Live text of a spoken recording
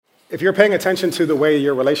If you're paying attention to the way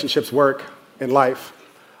your relationships work in life,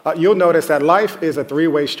 you'll notice that life is a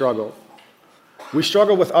three-way struggle. We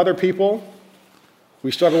struggle with other people,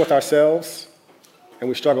 we struggle with ourselves, and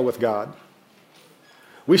we struggle with God.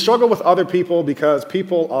 We struggle with other people because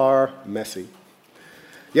people are messy.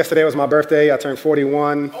 Yesterday was my birthday. I turned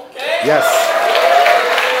 41. Okay. Yes.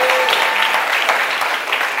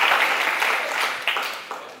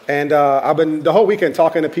 And I've been the whole weekend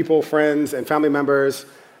talking to people, friends, and family members,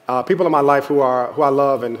 people in my life who I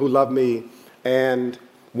love and who love me. And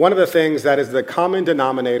one of the things that is the common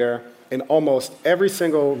denominator in almost every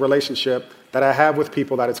single relationship that I have with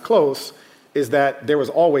people that is close is that there was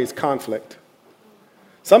always conflict.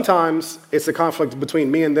 Sometimes it's a conflict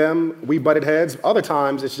between me and them, we butted heads. Other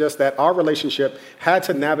times it's just that our relationship had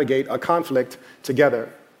to navigate a conflict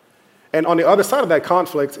together. And on the other side of that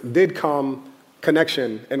conflict did come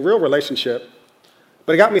connection and real relationship.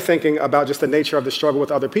 But it got me thinking about just the nature of the struggle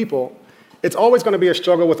with other people. It's always going to be a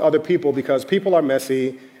struggle with other people because people are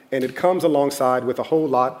messy and it comes alongside with a whole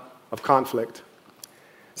lot of conflict.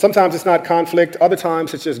 Sometimes it's not conflict, other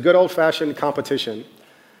times it's just good old-fashioned competition.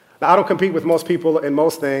 Now, I don't compete with most people in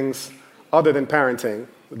most things other than parenting.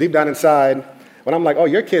 Deep down inside, when I'm like, oh,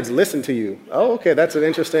 your kids listen to you. Oh, okay, that's an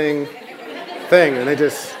interesting thing.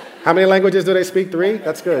 And how many languages do they speak? 3?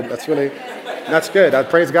 That's good. That's good. I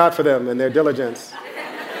praise God for them and their diligence.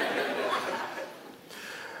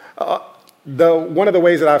 One of the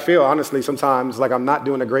ways that I feel, honestly, sometimes like I'm not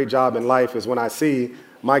doing a great job in life is when I see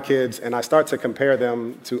my kids and I start to compare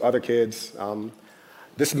them to other kids.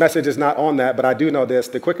 This message is not on that, but I do know this.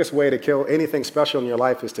 The quickest way to kill anything special in your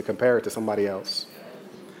life is to compare it to somebody else.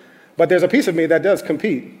 But there's a piece of me that does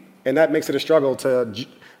compete, and that makes it a struggle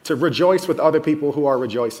to rejoice with other people who are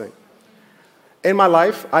rejoicing. In my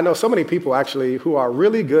life, I know so many people actually who are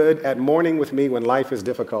really good at mourning with me when life is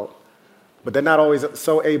difficult, but they're not always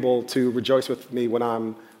so able to rejoice with me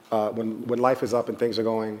when life is up and things are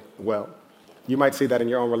going well. You might see that in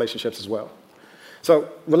your own relationships as well. So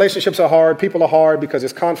relationships are hard, people are hard because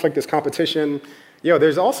there's conflict, there's competition.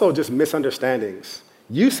 There's also just misunderstandings.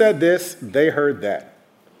 You said this, they heard that,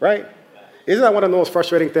 right? Isn't that one of the most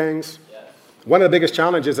frustrating things? Yes. One of the biggest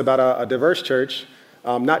challenges about a diverse church,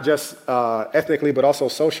 not just ethnically, but also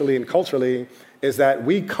socially and culturally, is that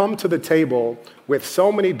we come to the table with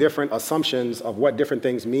so many different assumptions of what different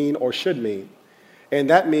things mean or should mean.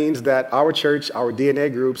 And that means that our church, our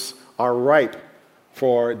DNA groups, are ripe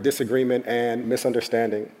for disagreement and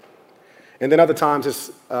misunderstanding. And then other times it's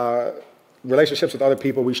relationships with other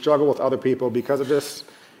people. We struggle with other people because of this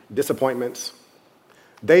disappointments.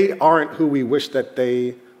 They aren't who we wish that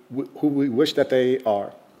they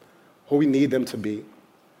are, who we need them to be.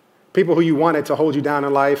 People who you wanted to hold you down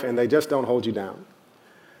in life and they just don't hold you down.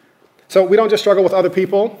 So we don't just struggle with other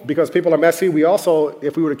people because people are messy. We also,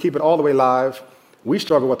 if we were to keep it all the way live, we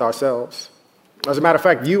struggle with ourselves. As a matter of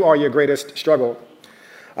fact, you are your greatest struggle.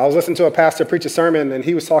 I was listening to a pastor preach a sermon, and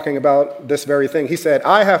he was talking about this very thing. He said,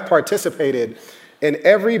 I have participated in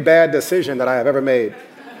every bad decision that I have ever made.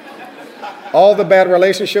 All the bad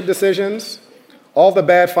relationship decisions, all the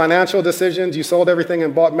bad financial decisions. You sold everything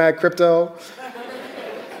and bought mad crypto.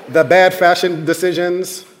 The bad fashion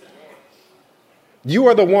decisions. You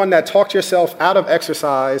are the one that talked yourself out of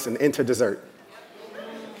exercise and into dessert.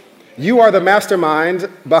 You are the mastermind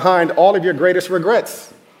behind all of your greatest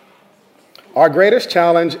regrets. Our greatest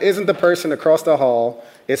challenge isn't the person across the hall,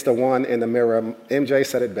 it's the one in the mirror. MJ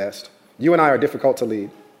said it best. You and I are difficult to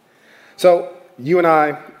lead. So you and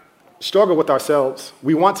I struggle with ourselves.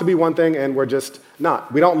 We want to be one thing and we're just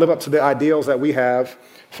not. We don't live up to the ideals that we have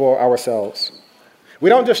for ourselves. We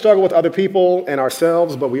don't just struggle with other people and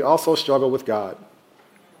ourselves, but we also struggle with God.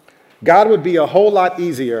 God would be a whole lot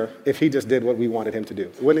easier if he just did what we wanted him to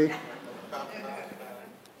do, wouldn't he?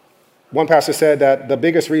 One pastor said that the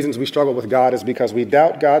biggest reasons we struggle with God is because we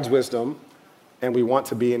doubt God's wisdom and we want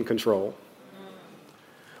to be in control.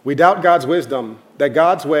 We doubt God's wisdom, that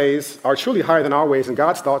God's ways are truly higher than our ways and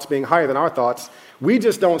God's thoughts being higher than our thoughts. We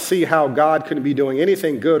just don't see how God could be doing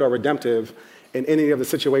anything good or redemptive in any of the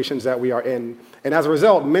situations that we are in. And as a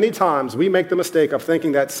result, many times we make the mistake of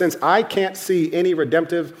thinking that since I can't see any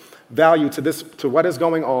redemptive value to what is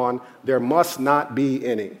going on, there must not be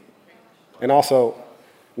any. And also,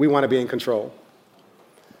 we want to be in control.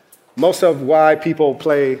 Most of why people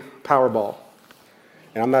play Powerball,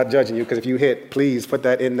 and I'm not judging you because if you hit, please put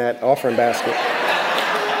that in that offering basket,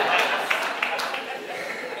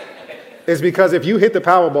 is because if you hit the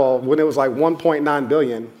Powerball when it was like 1.9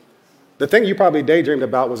 billion, the thing you probably daydreamed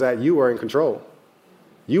about was that you were in control.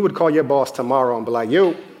 You would call your boss tomorrow and be like,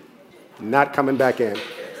 you, not coming back in.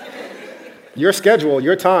 Your schedule,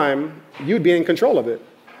 your time, you'd be in control of it.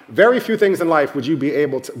 very few things in life would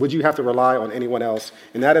you have to rely on anyone else.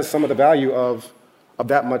 And that is some of the value of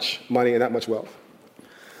that much money and that much wealth.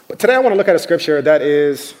 But today I want to look at a scripture that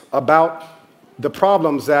is about the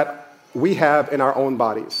problems that we have in our own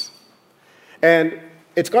bodies. And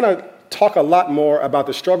it's going to talk a lot more about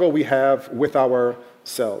the struggle we have with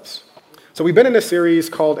ourselves. So we've been in this series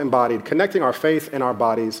called Embodied, connecting our faith and our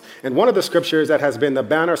bodies. And one of the scriptures that has been the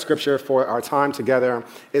banner scripture for our time together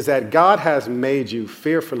is that God has made you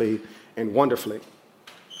fearfully and wonderfully.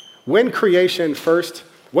 When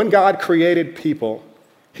God created people,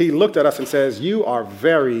 he looked at us and says, you are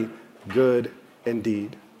very good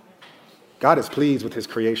indeed. God is pleased with his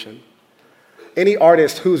creation. Any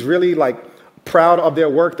artist who's really proud of their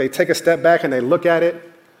work, they take a step back and they look at it.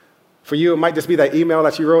 For you, it might just be that email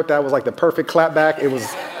that you wrote that was the perfect clapback. It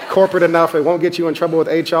was corporate enough. It won't get you in trouble with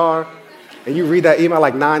HR. And you read that email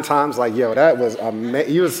 9 times, yo, that was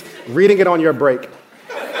amazing. You was reading it on your break.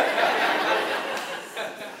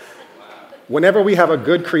 Whenever we have a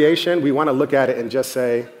good creation, we want to look at it and just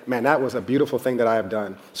say, man, that was a beautiful thing that I have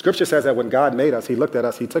done. Scripture says that when God made us, he looked at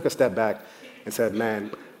us, he took a step back and said,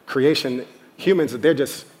 man, creation, humans, they're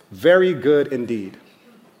just very good indeed.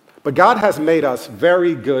 But God has made us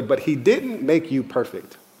very good, but he didn't make you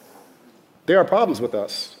perfect. There are problems with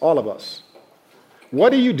us, all of us.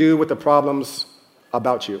 What do you do with the problems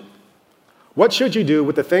about you? What should you do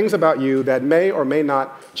with the things about you that may or may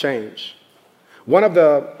not change? One of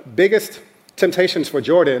the biggest temptations for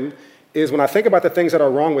Jordan is when I think about the things that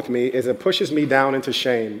are wrong with me, is it pushes me down into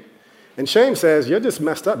shame. And shame says, you're just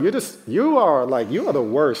messed up. You are the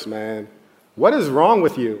worst, man. What is wrong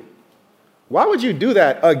with you? Why would you do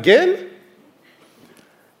that again?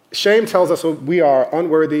 Shame tells us we are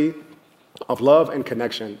unworthy of love and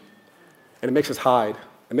connection, and it makes us hide.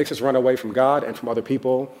 It makes us run away from God and from other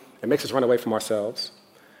people. It makes us run away from ourselves.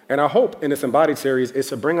 And our hope in this Embodied series is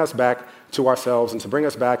to bring us back to ourselves and to bring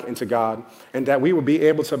us back into God, and that we will be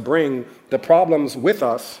able to bring the problems with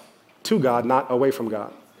us to God, not away from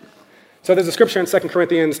God. So there's a scripture in 2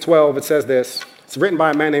 Corinthians 12. It says this. It's written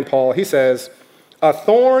by a man named Paul. He says, a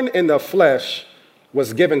thorn in the flesh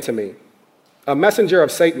was given to me, a messenger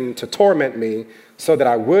of Satan to torment me so that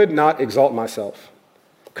I would not exalt myself.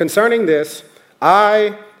 Concerning this,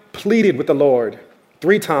 I pleaded with the Lord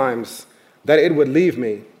 3 times that it would leave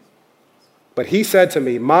me. But he said to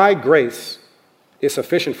me, my grace is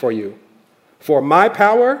sufficient for you, for my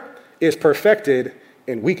power is perfected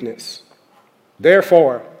in weakness.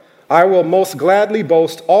 Therefore, I will most gladly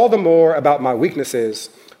boast all the more about my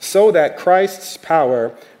weaknesses, so that Christ's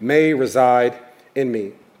power may reside in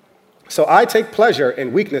me. So I take pleasure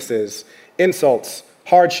in weaknesses, insults,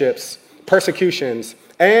 hardships, persecutions,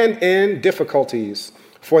 and in difficulties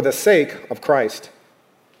for the sake of Christ.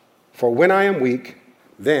 For when I am weak,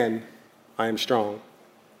 then I am strong.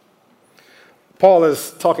 Paul is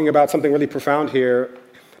talking about something really profound here.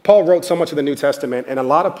 Paul wrote so much of the New Testament, and a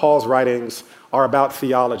lot of Paul's writings are about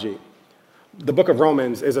theology. The book of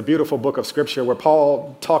Romans is a beautiful book of scripture where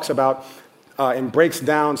Paul talks about and breaks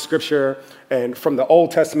down scripture and from the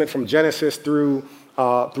Old Testament, from Genesis through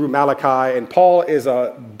Malachi. And Paul is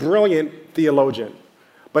a brilliant theologian.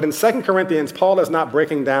 But in 2 Corinthians, Paul is not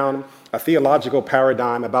breaking down a theological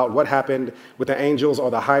paradigm about what happened with the angels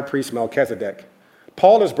or the high priest Melchizedek.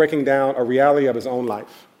 Paul is breaking down a reality of his own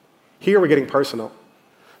life. Here we're getting personal.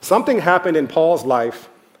 Something happened in Paul's life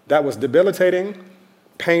that was debilitating,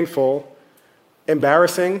 painful,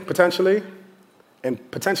 embarrassing, potentially,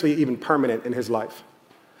 and potentially even permanent in his life.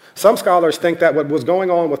 Some scholars think that what was going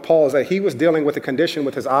on with Paul is that he was dealing with a condition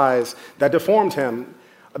with his eyes that deformed him.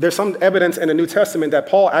 There's some evidence in the New Testament that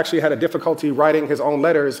Paul actually had a difficulty writing his own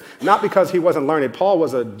letters, not because he wasn't learned. Paul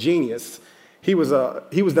was a genius. He was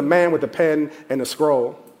the man with the pen and the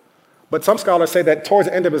scroll. But some scholars say that towards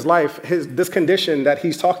the end of his life, this condition that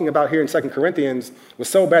he's talking about here in 2 Corinthians was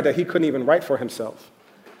so bad that he couldn't even write for himself.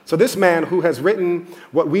 So this man who has written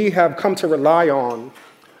what we have come to rely on,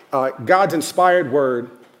 God's inspired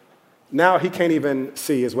word, now he can't even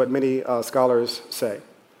see, is what many scholars say.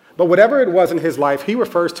 But whatever it was in his life, he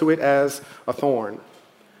refers to it as a thorn.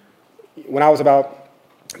 When I was about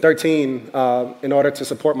 13, in order to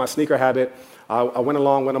support my sneaker habit, I went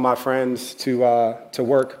along with one of my friends to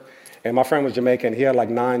work, and my friend was Jamaican. He had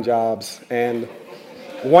 9 jobs, and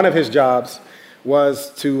one of his jobs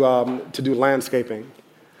was to do landscaping.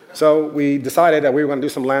 So we decided that we were going to do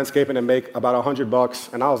some landscaping and make about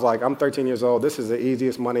 $100. And I was like, I'm 13 years old. This is the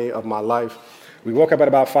easiest money of my life. We woke up at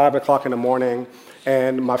about 5 o'clock in the morning,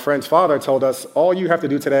 and my friend's father told us, all you have to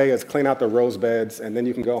do today is clean out the rose beds, and then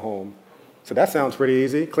you can go home. So that sounds pretty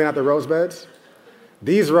easy. Clean out the rose beds?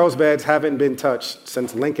 These rose beds haven't been touched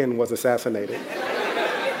since Lincoln was assassinated.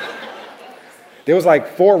 There was like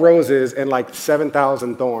 4 roses and like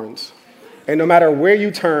 7,000 thorns. And no matter where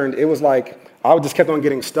you turned, it was like I just kept on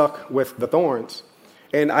getting stuck with the thorns.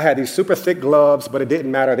 And I had these super thick gloves, but it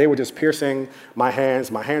didn't matter. They were just piercing my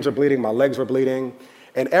hands. My hands were bleeding. My legs were bleeding.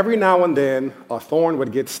 And every now and then, a thorn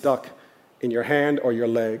would get stuck in your hand or your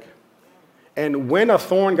leg. And when a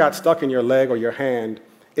thorn got stuck in your leg or your hand,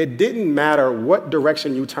 it didn't matter what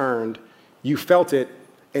direction you turned, you felt it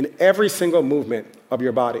in every single movement of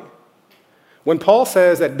your body. When Paul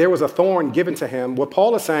says that there was a thorn given to him, what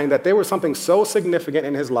Paul is saying that there was something so significant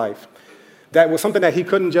in his life that was something that he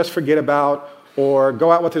couldn't just forget about or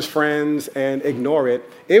go out with his friends and ignore it.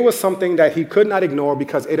 It was something that he could not ignore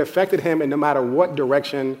because it affected him in no matter what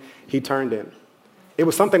direction he turned in. It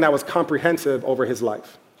was something that was comprehensive over his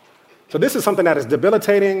life. So this is something that is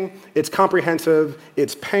debilitating, it's comprehensive,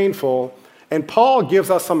 it's painful, and Paul gives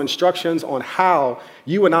us some instructions on how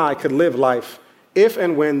you and I could live life if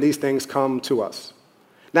and when these things come to us.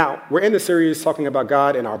 Now, we're in the series talking about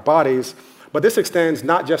God and our bodies, but this extends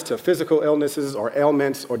not just to physical illnesses or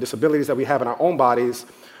ailments or disabilities that we have in our own bodies,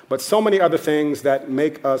 but so many other things that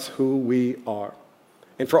make us who we are.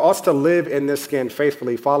 And for us to live in this skin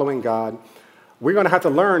faithfully, following God, we're going to have to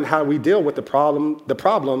learn how we deal with the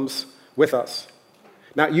problems with us.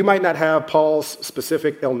 Now, you might not have Paul's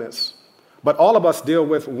specific illness, but all of us deal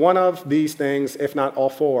with one of these things, if not all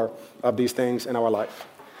 4 of these things in our life.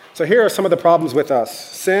 So here are some of the problems with us: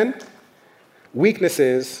 sin,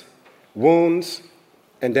 weaknesses, wounds,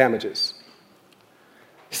 and damages.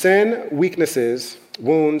 Sin, weaknesses,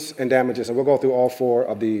 wounds, and damages. And we'll go through all 4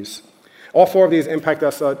 of these. All 4 of these impact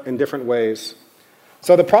us in different ways.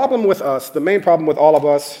 So the problem with us, the main problem with all of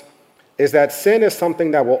us, is that sin is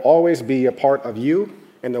something that will always be a part of you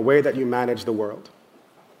and the way that you manage the world.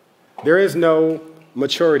 There is no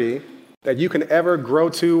maturity that you can ever grow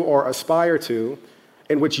to or aspire to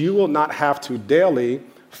in which you will not have to daily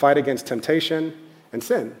fight against temptation and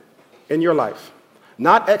sin in your life.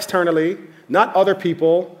 Not externally, not other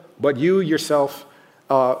people, but you yourself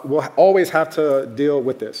will always have to deal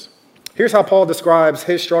with this. Here's how Paul describes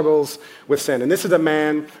his struggles with sin. And this is a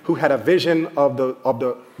man who had a vision of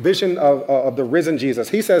the risen Jesus.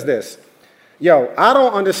 He says this: I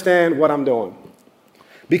don't understand what I'm doing,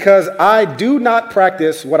 because I do not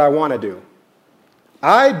practice what I want to do.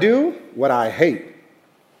 I do what I hate.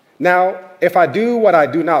 Now, if I do what I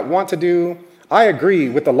do not want to do, I agree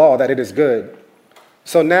with the law that it is good.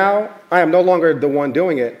 So now I am no longer the one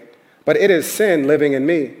doing it, but it is sin living in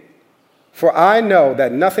me. For I know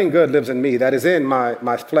that nothing good lives in me, that is in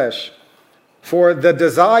my flesh. For the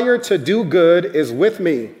desire to do good is with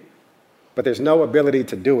me, but there's no ability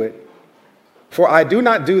to do it. For I do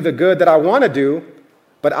not do the good that I want to do,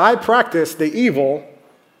 but I practice the evil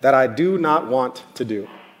that I do not want to do.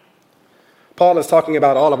 Paul is talking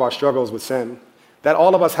about all of our struggles with sin, that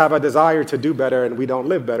all of us have a desire to do better and we don't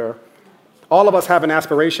live better. All of us have an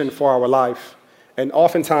aspiration for our life, and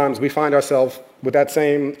oftentimes we find ourselves with that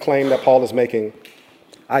same claim that Paul is making.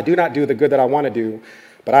 I do not do the good that I want to do,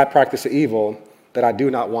 but I practice the evil that I do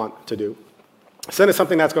not want to do. Sin is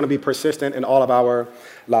something that's going to be persistent in all of our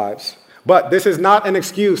lives. But this is not an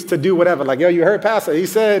excuse to do whatever. Like, you heard Pastor, he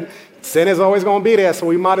said sin is always going to be there, so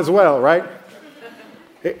we might as well, right?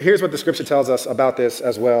 Here's what the scripture tells us about this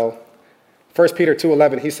as well. 1 Peter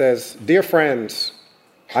 2:11, he says, "Dear friends,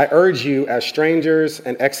 I urge you as strangers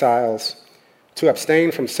and exiles to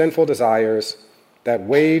abstain from sinful desires that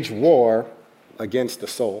wage war against the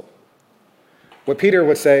soul." What Peter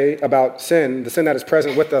would say about sin, the sin that is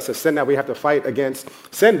present with us, is sin that we have to fight against.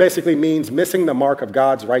 Sin basically means missing the mark of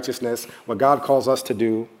God's righteousness, what God calls us to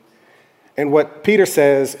do. And what Peter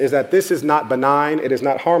says is that this is not benign, it is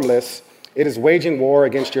not harmless, it is waging war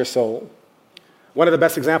against your soul. One of the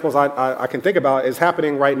best examples I can think about is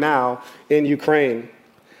happening right now in Ukraine.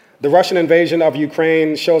 The Russian invasion of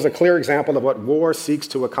Ukraine shows a clear example of what war seeks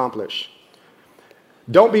to accomplish.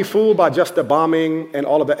 Don't be fooled by just the bombing and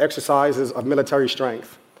all of the exercises of military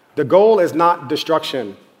strength. The goal is not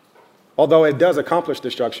destruction, although it does accomplish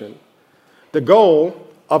destruction. The goal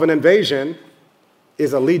of an invasion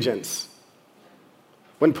is allegiance.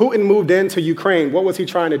 When Putin moved into Ukraine, what was he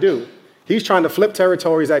trying to do? He's trying to flip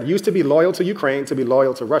territories that used to be loyal to Ukraine to be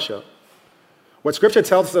loyal to Russia. What Scripture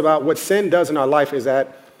tells us about what sin does in our life is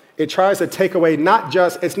that it tries to take away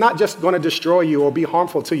it's not just going to destroy you or be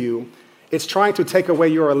harmful to you, it's trying to take away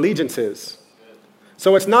your allegiances.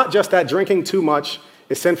 So it's not just that drinking too much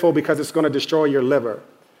is sinful because it's going to destroy your liver.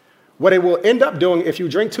 What it will end up doing if you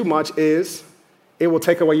drink too much is it will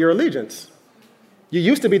take away your allegiance. You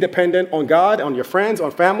used to be dependent on God, on your friends,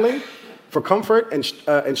 on family for comfort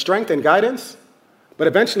and strength and guidance, but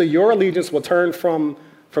eventually your allegiance will turn from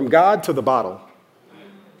God to the bottle.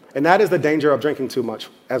 And that is the danger of drinking too much,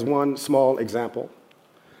 as one small example.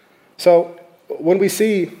 So when we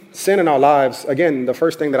see sin in our lives, again, the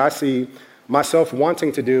first thing that I see myself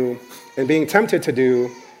wanting to do and being tempted to do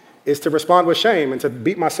is to respond with shame and to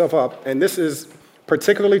beat myself up. And this is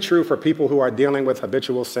particularly true for people who are dealing with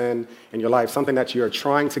habitual sin in your life, something that you're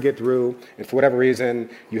trying to get through, and for whatever reason,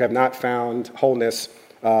 you have not found wholeness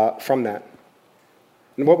from that.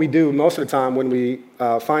 And what we do most of the time when we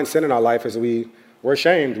find sin in our life is we're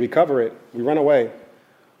ashamed, we cover it, we run away.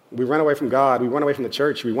 We run away from God, we run away from the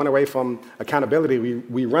church, we run away from accountability,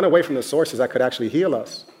 we run away from the sources that could actually heal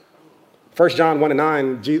us. 1 John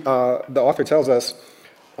 1:9, the author tells us,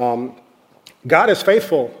 God is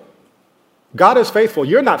faithful. God is faithful.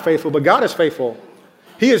 You're not faithful, but God is faithful.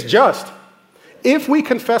 He is just. If we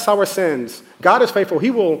confess our sins, God is faithful.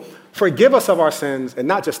 He will forgive us of our sins, and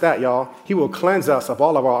not just that, y'all. He will cleanse us of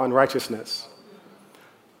all of our unrighteousness.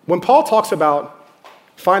 When Paul talks about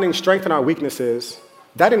finding strength in our weaknesses,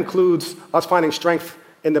 that includes us finding strength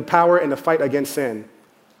in the power in the fight against sin,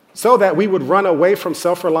 so that we would run away from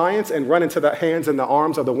self-reliance and run into the hands and the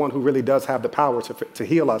arms of the one who really does have the power to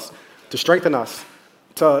heal us, to strengthen us,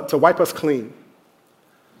 to wipe us clean.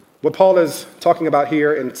 What Paul is talking about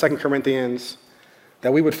here in 2 Corinthians,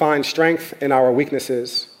 that we would find strength in our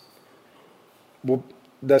weaknesses.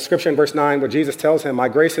 The scripture in verse 9 where Jesus tells him, my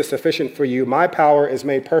grace is sufficient for you, my power is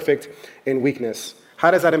made perfect in weakness.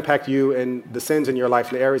 How does that impact you and the sins in your life,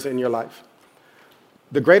 the areas in your life?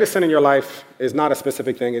 The greatest sin in your life is not a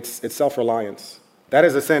specific thing, it's self-reliance. That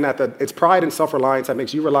is a sin it's pride and self-reliance that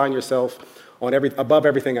makes you rely on yourself above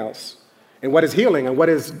everything else. And what is healing and what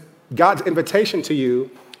is God's invitation to you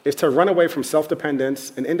is to run away from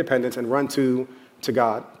self-dependence and independence and run to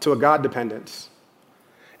God, to a God dependence.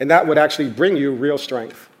 And that would actually bring you real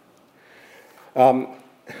strength.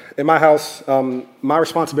 In my house, my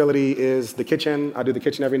responsibility is the kitchen. I do the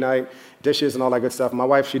kitchen every night, dishes and all that good stuff. My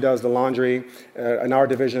wife, she does the laundry in our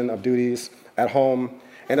division of duties at home.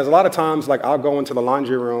 And there's a lot of times, like, I'll go into the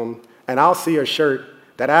laundry room and I'll see a shirt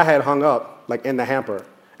that I had hung up, like, in the hamper.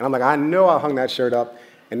 And I'm like, I know I hung that shirt up,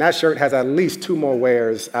 and that shirt has at least 2 more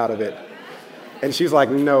wears out of it. And she's like,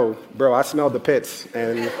 no, bro, I smelled the pits,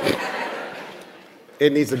 and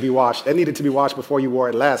it needs to be washed. It needed to be washed before you wore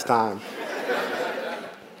it last time.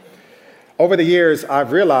 Over the years,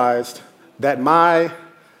 I've realized that my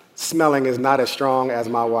smelling is not as strong as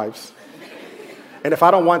my wife's. And if I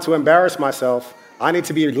don't want to embarrass myself, I need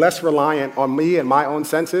to be less reliant on me and my own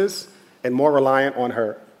senses and more reliant on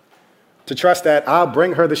her. To trust that I'll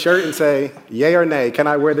bring her the shirt and say, yay or nay, can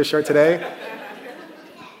I wear this shirt today?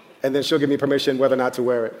 And then she'll give me permission whether or not to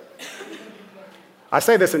wear it. I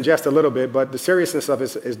say this in jest a little bit, but the seriousness of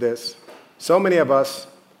it is this. So many of us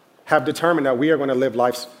have determined that we are going to live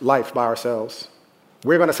life by ourselves.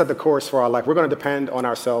 We're going to set the course for our life. We're going to depend on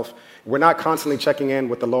ourselves. We're not constantly checking in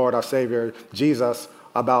with the Lord, our Savior, Jesus,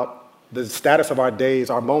 about the status of our days,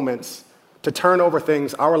 our moments, to turn over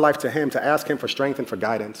things, our life to Him, to ask Him for strength and for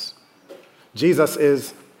guidance. Jesus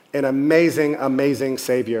is an amazing, amazing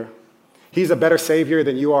Savior. He's a better Savior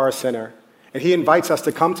than you are a sinner. And He invites us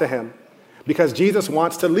to come to Him because Jesus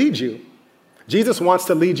wants to lead you. Jesus wants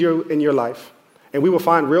to lead you in your life. And we will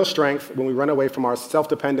find real strength when we run away from our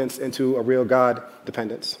self-dependence into a real God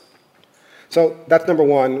dependence. So that's number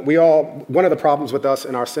one. One of the problems with us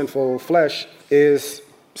in our sinful flesh is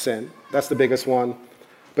sin. That's the biggest one.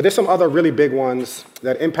 But there's some other really big ones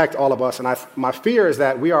that impact all of us. And my fear is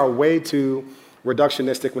that we are way too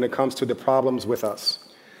reductionistic when it comes to the problems with us.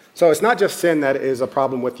 So it's not just sin that is a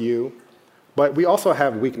problem with you, but we also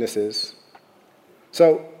have weaknesses.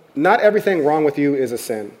 So not everything wrong with you is a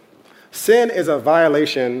sin. Sin is a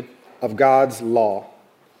violation of God's law,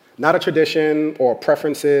 not a tradition or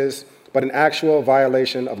preferences, but an actual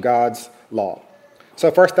violation of God's law.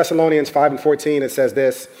 So 1 Thessalonians 5:14, it says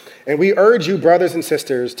this, and we urge you, brothers and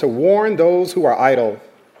sisters, to warn those who are idle,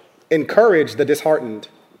 encourage the disheartened,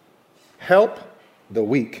 help the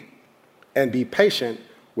weak, and be patient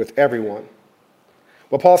with everyone.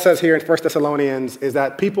 What Paul says here in 1 Thessalonians is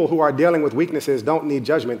that people who are dealing with weaknesses don't need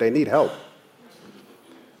judgment, they need help.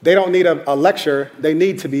 They don't need a lecture, they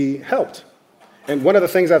need to be helped. And one of the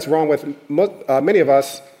things that's wrong with many of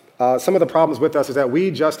us, some of the problems with us is that we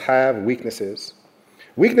just have weaknesses.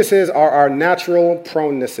 Weaknesses are our natural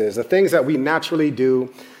pronenesses, the things that we naturally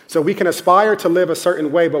do. So we can aspire to live a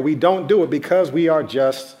certain way, but we don't do it because we are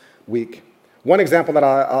just weak. One example that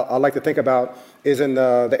I like to think about is in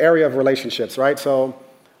the area of relationships, right? So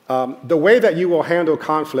the way that you will handle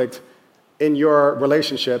conflict in your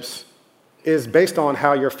relationships is based on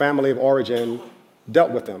how your family of origin dealt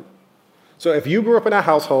with them. So if you grew up in a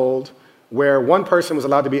household where one person was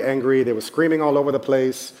allowed to be angry, they were screaming all over the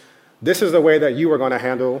place, this is the way that you are going to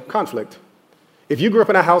handle conflict. If you grew up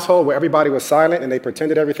in a household where everybody was silent and they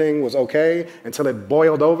pretended everything was okay until it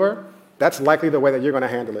boiled over, that's likely the way that you're going to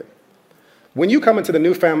handle it. When you come into the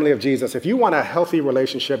new family of Jesus, if you want a healthy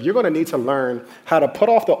relationship, you're going to need to learn how to put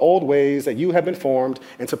off the old ways that you have been formed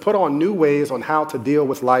and to put on new ways on how to deal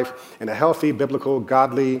with life in a healthy, biblical,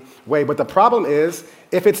 godly way. But the problem is,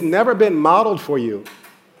 if it's never been modeled for you,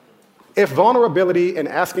 if vulnerability and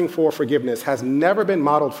asking for forgiveness has never been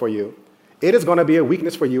modeled for you, it is going to be a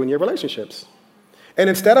weakness for you in your relationships. And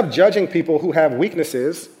instead of judging people who have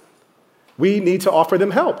weaknesses, we need to offer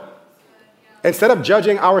them help. Instead of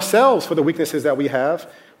judging ourselves for the weaknesses that we have,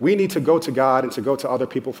 we need to go to God and to go to other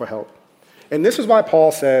people for help. And this is why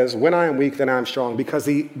Paul says, when I am weak, then I am strong, because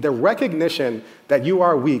the recognition that you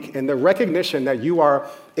are weak and the recognition that you are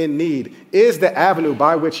in need is the avenue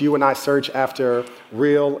by which you and I search after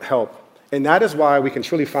real help. And that is why we can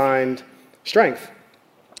truly find strength.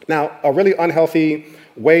 Now, a really unhealthy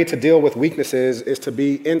way to deal with weaknesses is to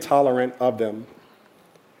be intolerant of them.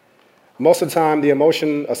 Most of the time, the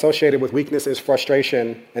emotion associated with weakness is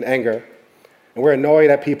frustration and anger. And we're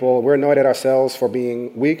annoyed at people, we're annoyed at ourselves for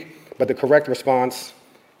being weak, but the correct response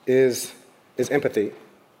is empathy.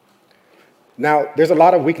 Now, there's a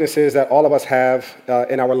lot of weaknesses that all of us have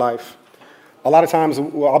in our life. A lot of times,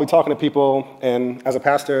 I'll be talking to people, and as a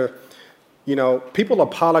pastor, people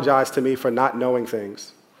apologize to me for not knowing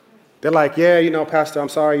things. They're like, yeah, Pastor, I'm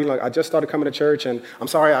sorry, I just started coming to church, and I'm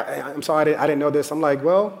sorry I didn't know this. I'm like,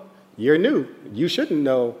 well, you're new. You shouldn't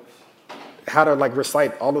know how to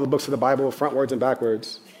recite all of the books of the Bible frontwards and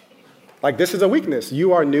backwards. This is a weakness.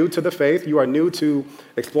 You are new to the faith. You are new to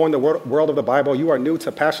exploring the world of the Bible. You are new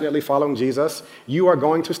to passionately following Jesus. You are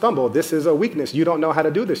going to stumble. This is a weakness. You don't know how to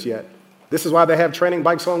do this yet. This is why they have training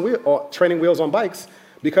wheels on bikes,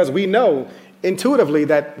 because we know intuitively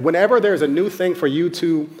that whenever there's a new thing for you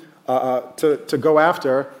to go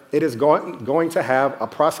after, it is going to have a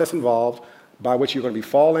process involved by which you're going to be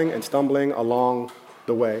falling and stumbling along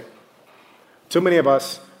the way. Too many of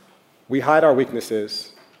us, we hide our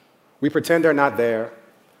weaknesses. We pretend they're not there.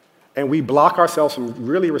 And we block ourselves from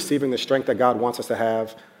really receiving the strength that God wants us to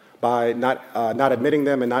have by not admitting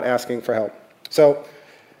them and not asking for help. So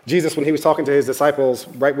Jesus, when he was talking to his disciples,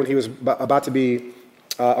 right when he was about to be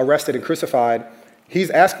arrested and crucified,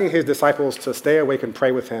 he's asking his disciples to stay awake and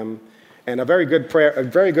pray with him. And a very good prayer, a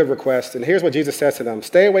very good request. And here's what Jesus says to them: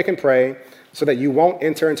 stay awake and pray so that you won't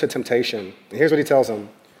enter into temptation. And here's what he tells them: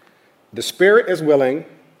 the spirit is willing,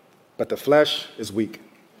 but the flesh is weak.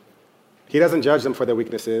 He doesn't judge them for their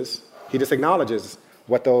weaknesses. He just acknowledges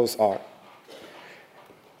what those are.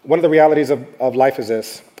 One of the realities of life is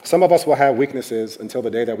this: some of us will have weaknesses until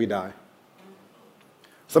the day that we die.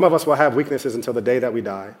 Some of us will have weaknesses until the day that we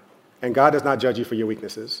die. And God does not judge you for your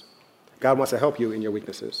weaknesses. God wants to help you in your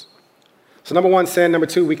weaknesses. So number one, sin. Number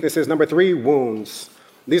two, weaknesses. Number three, wounds.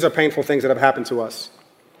 These are painful things that have happened to us.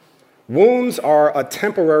 Wounds are a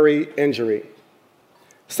temporary injury,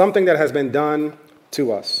 something that has been done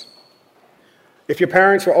to us. If your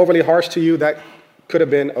parents were overly harsh to you, that could have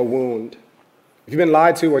been a wound. If you've been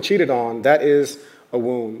lied to or cheated on, that is a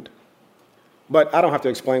wound. But I don't have to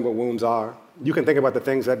explain what wounds are. You can think about the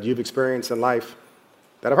things that you've experienced in life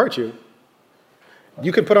that have hurt you.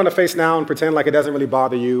 You can put on a face now and pretend like it doesn't really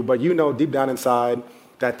bother you, but you know deep down inside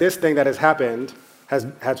that this thing that has happened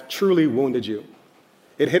has truly wounded you.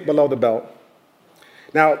 It hit below the belt.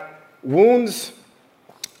 Now, wounds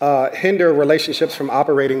hinder relationships from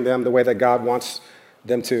operating them the way that God wants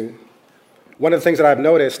them to. One of the things that I've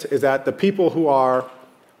noticed is that the people who are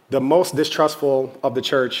the most distrustful of the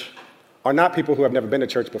church are not people who have never been to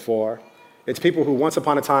church before. It's people who once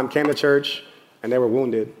upon a time came to church and they were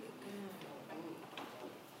wounded.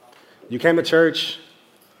 You came to church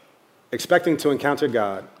expecting to encounter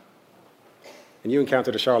God, and you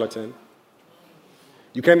encountered a charlatan.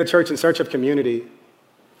 You came to church in search of community,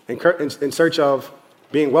 in search of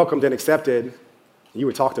being welcomed and accepted, and you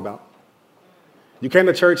were talked about. You came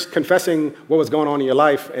to church confessing what was going on in your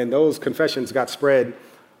life, and those confessions got spread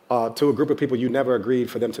to a group of people you never agreed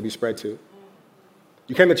for them to be spread to.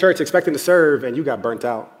 You came to church expecting to serve, and you got burnt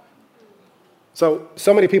out. So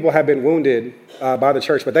many people have been wounded by the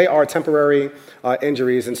church, but they are temporary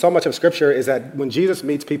injuries. And so much of Scripture is that when Jesus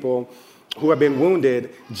meets people who have been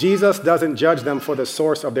wounded, Jesus doesn't judge them for the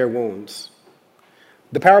source of their wounds.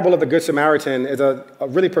 The parable of the Good Samaritan is a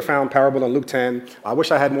really profound parable in Luke 10. I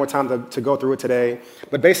wish I had more time to go through it today.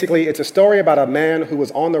 But basically, it's a story about a man who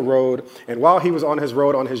was on the road, and while he was on his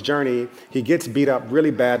road, on his journey, he gets beat up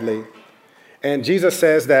really badly. And Jesus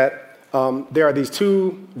says that there are these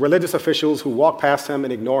two religious officials who walk past him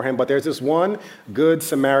and ignore him, but there's this one good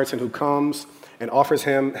Samaritan who comes and offers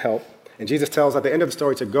him help. And Jesus tells at the end of the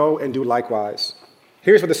story to go and do likewise.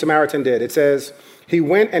 Here's what the Samaritan did. It says, he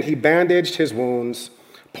went and he bandaged his wounds,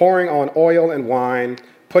 pouring on oil and wine,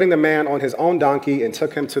 putting the man on his own donkey, and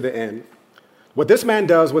took him to the inn. What this man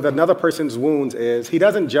does with another person's wounds is he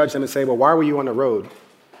doesn't judge them and say, well, why were you on the road?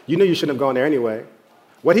 You knew you shouldn't have gone there anyway.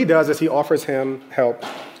 What he does is he offers him help.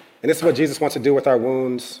 And this is what Jesus wants to do with our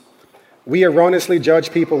wounds. We erroneously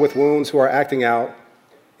judge people with wounds who are acting out,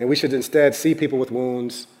 and we should instead see people with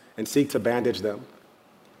wounds and seek to bandage them.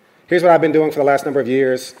 Here's what I've been doing for the last number of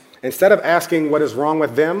years. Instead of asking what is wrong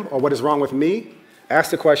with them or what is wrong with me,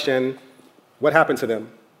 ask the question, what happened to them?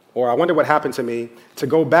 Or I wonder what happened to me, to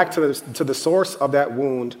go back to the source of that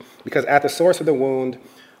wound, because at the source of the wound,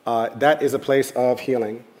 that is a place of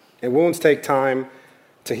healing. And wounds take time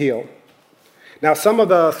to heal. Now, some of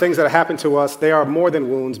the things that happen to us, they are more than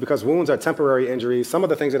wounds, because wounds are temporary injuries. Some of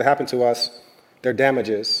the things that happen to us, they're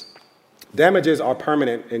damages. Damages are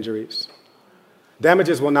permanent injuries.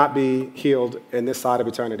 Damages will not be healed in this side of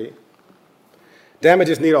eternity.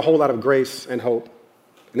 Damages need a whole lot of grace and hope.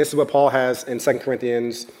 And this is what Paul has in 2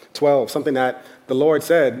 Corinthians 12, something that the Lord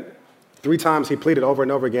said 3 times he pleaded over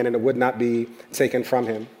and over again, and it would not be taken from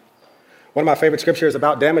him. One of my favorite scriptures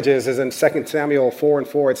about damages is in 2 Samuel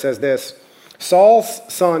 4:4. It says this, Saul's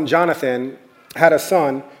son Jonathan had a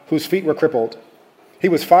son whose feet were crippled. He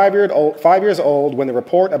was 5 years old when the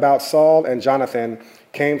report about Saul and Jonathan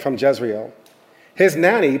came from Jezreel. His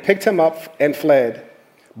nanny picked him up and fled,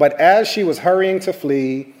 but as she was hurrying to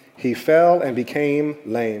flee, he fell and became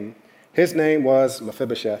lame. His name was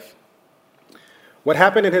Mephibosheth. What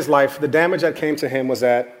happened in his life, the damage that came to him was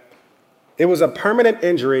that it was a permanent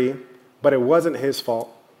injury, but it wasn't his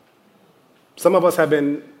fault. Some of us have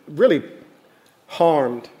been really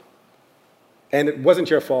harmed, and it wasn't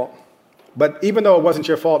your fault. But even though it wasn't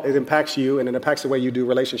your fault, it impacts you, and it impacts the way you do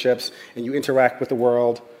relationships and you interact with the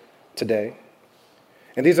world today.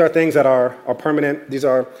 And these are things that are permanent. These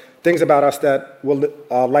are things about us that will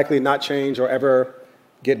likely not change or ever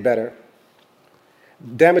get better.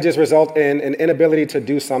 Damages result in an inability to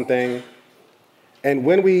do something. And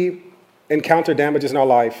when we encounter damages in our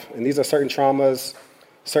life, and these are certain traumas,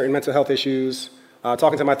 certain mental health issues,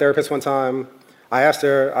 talking to my therapist one time, I asked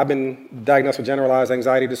her, I've been diagnosed with generalized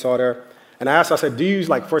anxiety disorder, and I asked her, I said, do you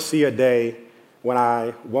foresee a day when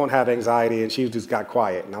I won't have anxiety? And she just got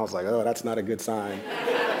quiet, and I was like, oh, that's not a good sign.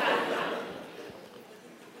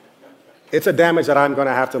 It's a damage that I'm going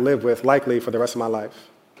to have to live with, likely, for the rest of my life.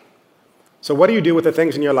 So what do you do with the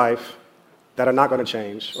things in your life that are not going to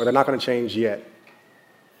change, or they're not going to change yet?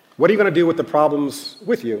 What are you going to do with the problems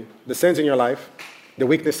with you, the sins in your life, the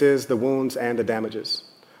weaknesses, the wounds, and the damages?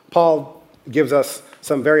 Paul gives us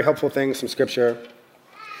some very helpful things from Scripture.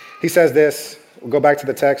 He says this, we'll go back to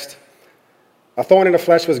the text. A thorn in the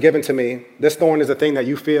flesh was given to me. This thorn is a thing that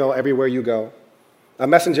you feel everywhere you go. A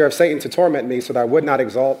messenger of Satan to torment me so that I would not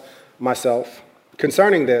exalt myself.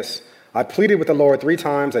 Concerning this, I pleaded with the Lord 3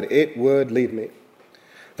 times that it would leave me.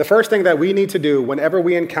 The first thing that we need to do whenever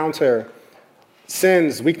we encounter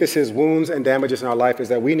sins, weaknesses, wounds, and damages in our life is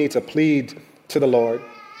that we need to plead to the Lord.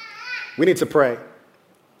 We need to pray.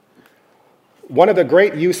 One of the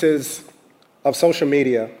great uses of social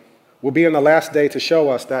media will be in the last day to show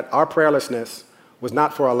us that our prayerlessness was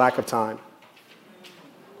not for a lack of time.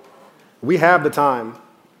 We have the time.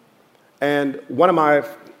 And one of my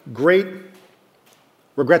great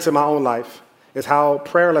regrets in my own life is how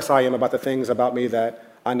prayerless I am about the things about me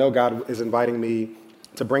that I know God is inviting me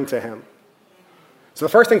to bring to him. So the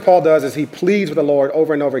first thing Paul does is he pleads with the Lord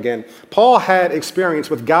over and over again. Paul had experience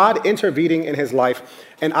with God intervening in his life,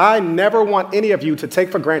 and I never want any of you to take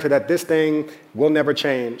for granted that this thing will never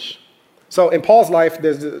change. So in Paul's life,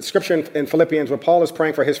 there's a scripture in Philippians where Paul is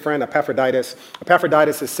praying for his friend Epaphroditus.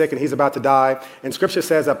 Epaphroditus is sick and he's about to die. And scripture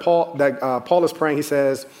says that Paul is praying, he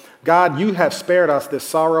says, God, you have spared us this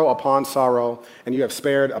sorrow upon sorrow, and you have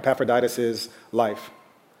spared Epaphroditus' life.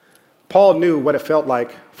 Paul knew what it felt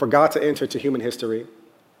like for God to enter to human history.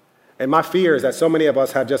 And my fear is that so many of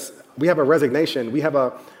us we have a resignation.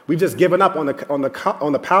 We've just given up on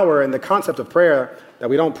the power and the concept of prayer, that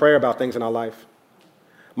we don't pray about things in our life.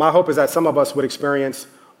 My hope is that some of us would experience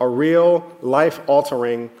a real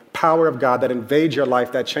life-altering power of God that invades your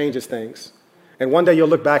life, that changes things. And one day you'll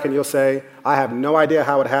look back and you'll say, I have no idea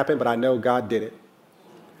how it happened, but I know God did it.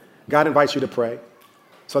 God invites you to pray.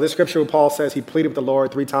 So this scripture, Paul says he pleaded with the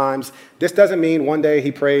Lord 3 times. This doesn't mean one day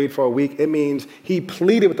he prayed for a week. It means he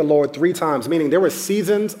pleaded with the Lord 3 times, meaning there were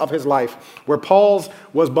seasons of his life where Paul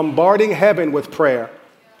was bombarding heaven with prayer.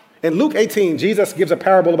 In Luke 18, Jesus gives a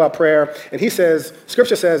parable about prayer, and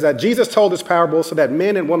scripture says that Jesus told this parable so that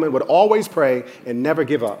men and women would always pray and never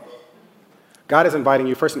give up. God is inviting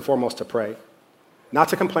you first and foremost to pray, not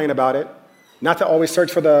to complain about it, not to always search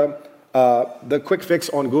for the quick fix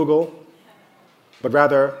on Google, but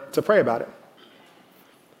rather to pray about it.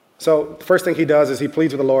 So the first thing he does is he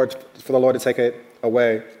pleads with the Lord for the Lord to take it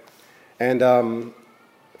away. And the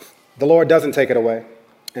Lord doesn't take it away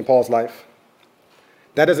in Paul's life.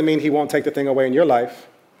 That doesn't mean he won't take the thing away in your life.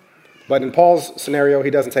 But in Paul's scenario,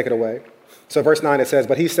 he doesn't take it away. So verse 9, it says,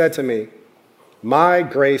 "But he said to me, 'My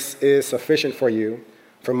grace is sufficient for you,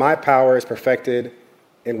 for my power is perfected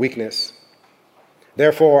in weakness.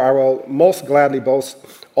 Therefore, I will most gladly boast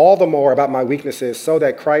all the more about my weaknesses, so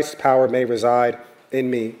that Christ's power may reside in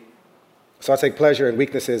me. So I take pleasure in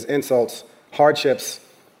weaknesses, insults, hardships,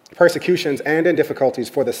 persecutions, and in difficulties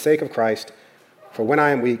for the sake of Christ. For when I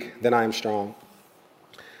am weak, then I am strong.'"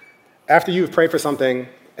 After you've prayed for something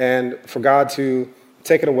and for God to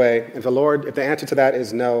take it away, if the answer to that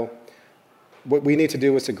is no, what we need to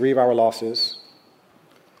do is to grieve our losses.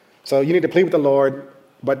 So you need to plead with the Lord,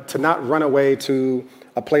 but to not run away to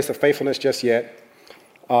a place of faithfulness just yet,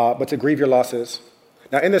 but to grieve your losses.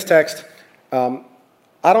 Now, in this text,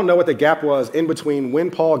 I don't know what the gap was in between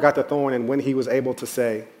when Paul got the thorn and when he was able to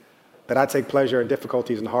say that I take pleasure in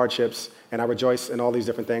difficulties and hardships and I rejoice in all these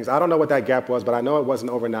different things. I don't know what that gap was, but I know it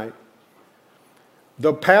wasn't overnight.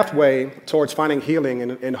 The pathway towards finding healing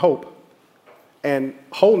and hope and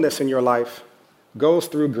wholeness in your life goes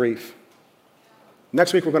through grief.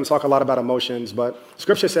 Next week, we're going to talk a lot about emotions, but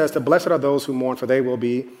Scripture says, "Blessed are those who mourn, for they will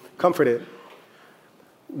be comforted."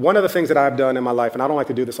 One of the things that I've done in my life, and I don't like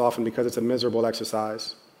to do this often because it's a miserable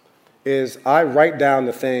exercise, is I write down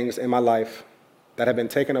the things in my life that have been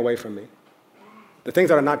taken away from me, the things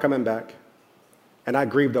that are not coming back, and I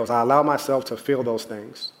grieve those. I allow myself to feel those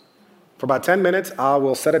things. For about 10 minutes, I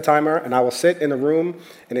will set a timer, and I will sit in a room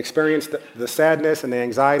and experience the sadness and the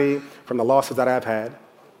anxiety from the losses that I've had.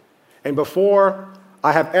 And before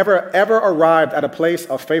I have ever arrived at a place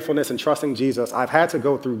of faithfulness and trusting Jesus, I've had to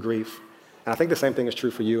go through grief. And I think the same thing is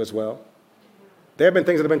true for you as well. There have been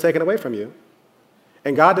things that have been taken away from you.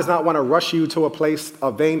 And God does not want to rush you to a place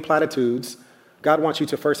of vain platitudes. God wants you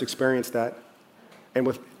to first experience that. And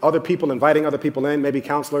with other people, inviting other people in, maybe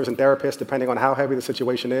counselors and therapists, depending on how heavy the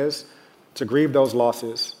situation is, to grieve those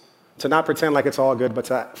losses, to not pretend like it's all good, but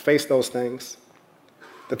to face those things.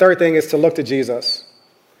 The third thing is to look to Jesus.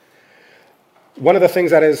 One of the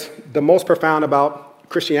things that is the most profound about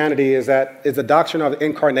Christianity is the doctrine of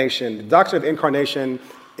incarnation. The doctrine of incarnation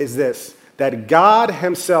is this, that God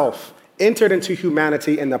himself entered into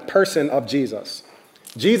humanity in the person of Jesus.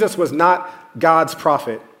 Jesus was not God's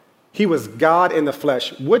prophet. He was God in the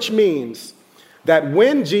flesh, which means that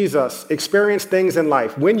when Jesus experienced things in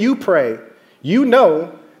life, when you pray, you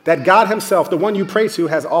know that God himself, the one you pray to,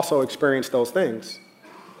 has also experienced those things.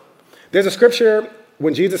 There's a scripture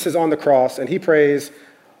when Jesus is on the cross and he prays,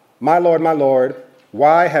 my Lord,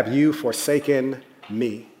 why have you forsaken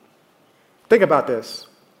me?" Think about this.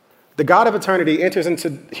 The God of eternity enters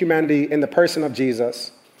into humanity in the person of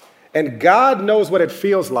Jesus, and God knows what it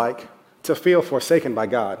feels like to feel forsaken by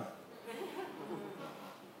God.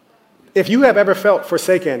 If you have ever felt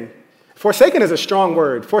forsaken is a strong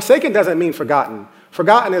word. Forsaken doesn't mean forgotten.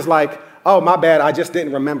 Forgotten is like, oh, my bad, I just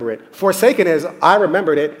didn't remember it. Forsaken is, I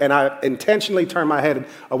remembered it, and I intentionally turned my head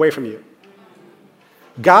away from you.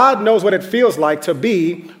 God knows what it feels like to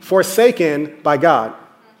be forsaken by God.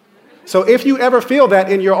 So if you ever feel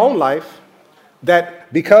that in your own life,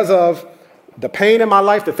 that because of the pain in my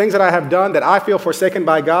life, the things that I have done, that I feel forsaken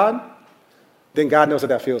by God, then God knows what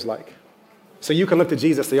that feels like. So you can look to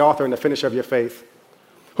Jesus, the author and the finisher of your faith,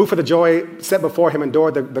 who for the joy set before him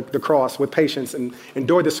endured the cross with patience and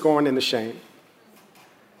endured the scorn and the shame.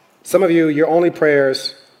 Some of you, your only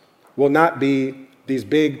prayers will not be these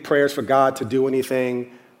big prayers for God to do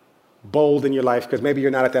anything bold in your life, because maybe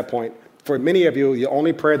you're not at that point. For many of you, the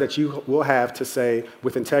only prayer that you will have to say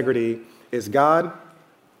with integrity is, God,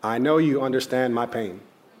 I know you understand my pain.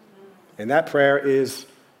 And that prayer is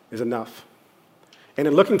enough. And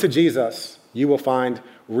in looking to Jesus, you will find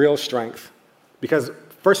real strength, because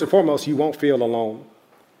first and foremost, you won't feel alone.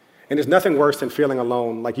 And there's nothing worse than feeling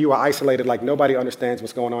alone, like you are isolated, like nobody understands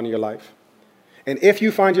what's going on in your life. And if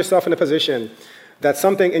you find yourself in a position that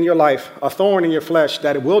something in your life, a thorn in your flesh,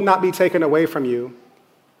 that it will not be taken away from you,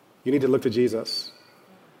 you need to look to Jesus.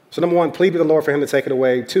 So number one, plead with the Lord for him to take it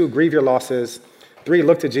away. 2, grieve your losses. 3,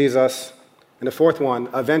 look to Jesus. And the fourth one,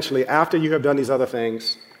 eventually, after you have done these other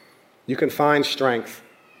things, you can find strength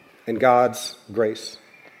in God's grace.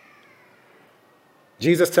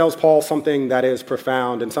 Jesus tells Paul something that is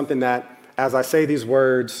profound and something that, as I say these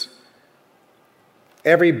words,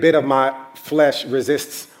 every bit of my flesh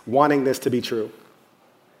resists wanting this to be true.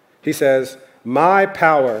 He says, My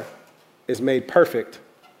power is made perfect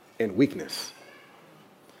in weakness.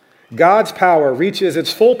 God's power reaches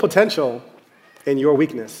its full potential in your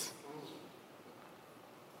weakness.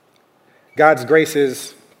 God's grace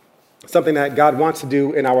is something that God wants to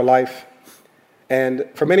do in our life. And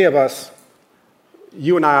for many of us,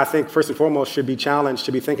 you and I think, first and foremost, should be challenged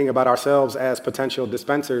to be thinking about ourselves as potential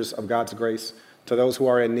dispensers of God's grace to those who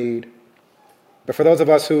are in need. But for those of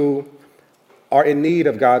us who are in need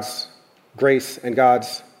of God's grace and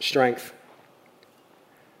God's strength,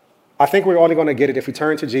 I think we're only going to get it if we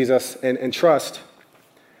turn to Jesus and trust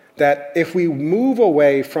that if we move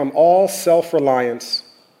away from all self-reliance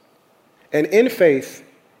and in faith,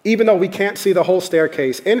 even though we can't see the whole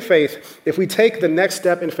staircase, in faith, if we take the next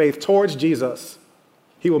step in faith towards Jesus,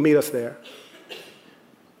 he will meet us there.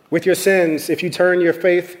 With your sins, if you turn your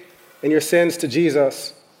faith and your sins to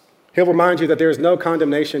Jesus, he'll remind you that there is no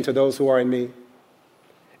condemnation to those who are in me.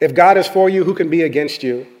 If God is for you, who can be against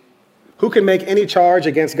you? Who can make any charge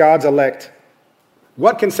against God's elect?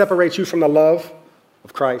 What can separate you from the love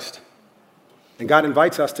of Christ? And God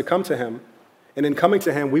invites us to come to him. And in coming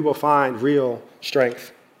to him, we will find real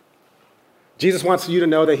strength. Jesus wants you to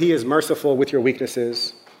know that he is merciful with your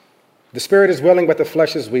weaknesses. The spirit is willing, but the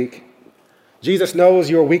flesh is weak. Jesus knows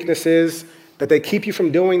your weaknesses, that they keep you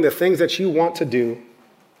from doing the things that you want to do.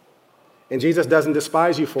 And Jesus doesn't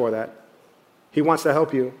despise you for that. He wants to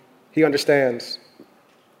help you. He understands.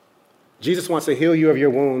 Jesus wants to heal you of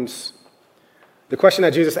your wounds. The question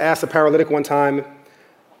that Jesus asked the paralytic one time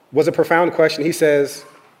was a profound question. He says,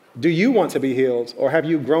 do you want to be healed, or have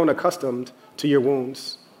you grown accustomed to your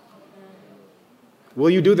wounds? Will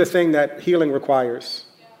you do the thing that healing requires?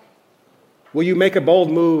 Will you make a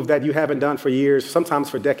bold move that you haven't done for years, sometimes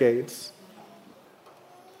for decades?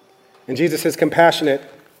 And Jesus is compassionate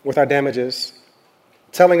with our damages,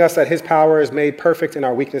 telling us that his power is made perfect in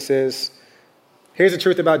our weaknesses. Here's the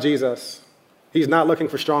truth about Jesus. He's not looking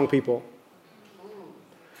for strong people.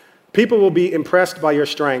 People will be impressed by your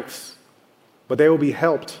strengths, but they will be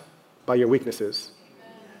helped by your weaknesses.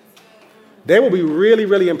 They will be really,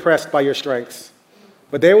 really impressed by your strengths,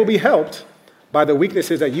 but they will be helped by the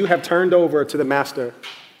weaknesses that you have turned over to the master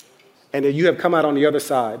and that you have come out on the other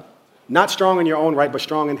side, not strong in your own right, but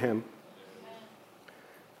strong in him.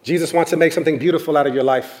 Jesus wants to make something beautiful out of your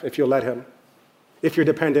life if you'll let him, if you're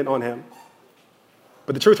dependent on him.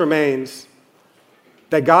 But the truth remains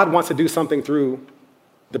that God wants to do something through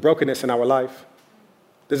the brokenness in our life.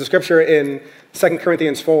 There's a scripture in 2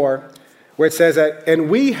 Corinthians 4 where it says that, and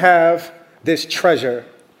we have this treasure.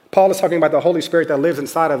 Paul is talking about the Holy Spirit that lives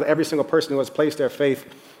inside of every single person who has placed their faith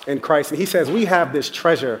in Christ. And he says, we have this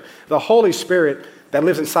treasure, the Holy Spirit that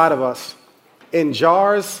lives inside of us in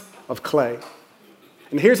jars of clay.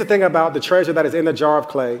 And here's the thing about the treasure that is in the jar of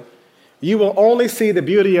clay. You will only see the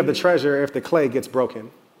beauty of the treasure if the clay gets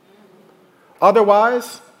broken.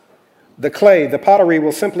 Otherwise, the clay, the pottery,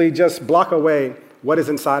 will simply just block away what is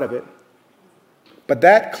inside of it. But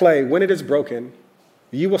that clay, when it is broken,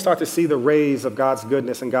 you will start to see the rays of God's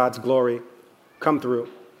goodness and God's glory come through.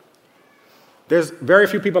 There's very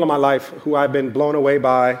few people in my life who I've been blown away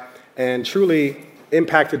by and truly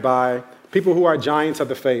impacted by, people who are giants of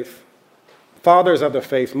the faith, fathers of the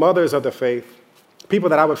faith, mothers of the faith, people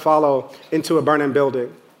that I would follow into a burning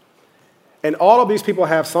building. And all of these people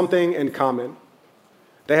have something in common.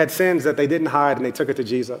 They had sins that they didn't hide and they took it to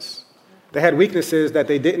Jesus. They had weaknesses that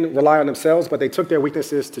they didn't rely on themselves, but they took their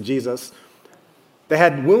weaknesses to Jesus. They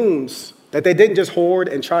had wounds that they didn't just hoard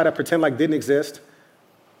and try to pretend like didn't exist,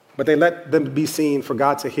 but they let them be seen for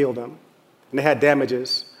God to heal them. And they had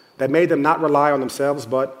damages that made them not rely on themselves,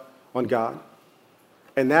 but on God.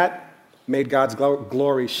 And that made God's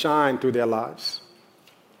glory shine through their lives.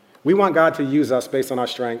 We want God to use us based on our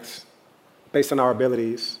strengths, based on our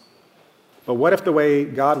abilities. But what if the way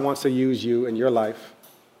God wants to use you in your life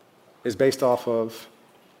is based off of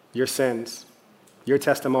your sins, your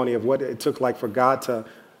testimony of what it took like for God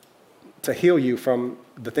to heal you from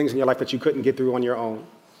the things in your life that you couldn't get through on your own,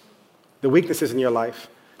 the weaknesses in your life,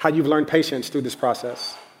 how you've learned patience through this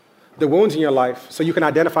process, the wounds in your life so you can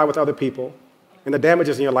identify with other people, and the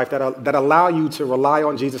damages in your life that allow you to rely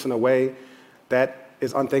on Jesus in a way that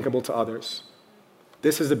is unthinkable to others.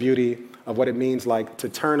 This is the beauty of what it means like to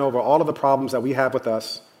turn over all of the problems that we have with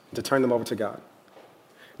us, to turn them over to God.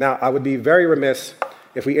 Now, I would be very remiss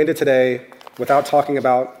if we ended today without talking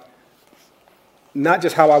about not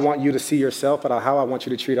just how I want you to see yourself, but how I want you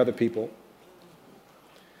to treat other people.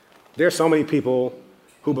 There are so many people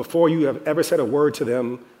who, before you have ever said a word to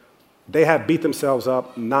them, they have beat themselves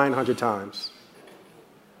up 900 times.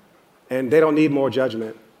 And they don't need more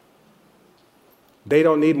judgment. They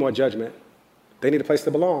don't need more judgment. They need a place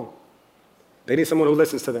to belong. They need someone who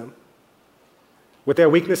listens to them. With their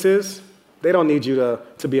weaknesses, they don't need you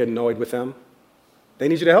to be annoyed with them. They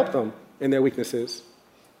need you to help them in their weaknesses.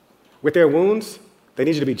 With their wounds, they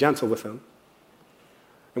need you to be gentle with them.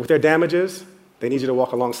 And with their damages, they need you to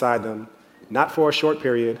walk alongside them, not for a short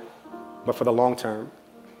period, but for the long term.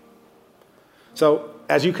 So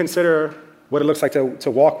as you consider what it looks like to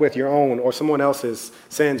walk with your own or someone else's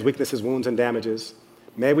sins, weaknesses, wounds, and damages,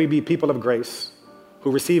 may we be people of grace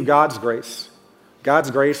who receive God's grace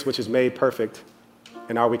which is made perfect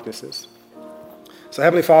in our weaknesses. So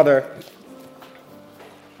Heavenly Father,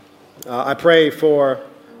 I pray for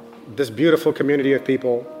this beautiful community of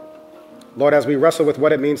people. Lord, as we wrestle with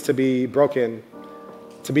what it means to be broken,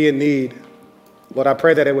 to be in need, Lord, I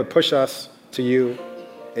pray that it would push us to you,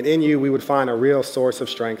 and in you we would find a real source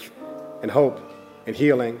of strength and hope and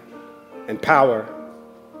healing and power.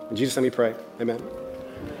 In Jesus' name we pray. Amen.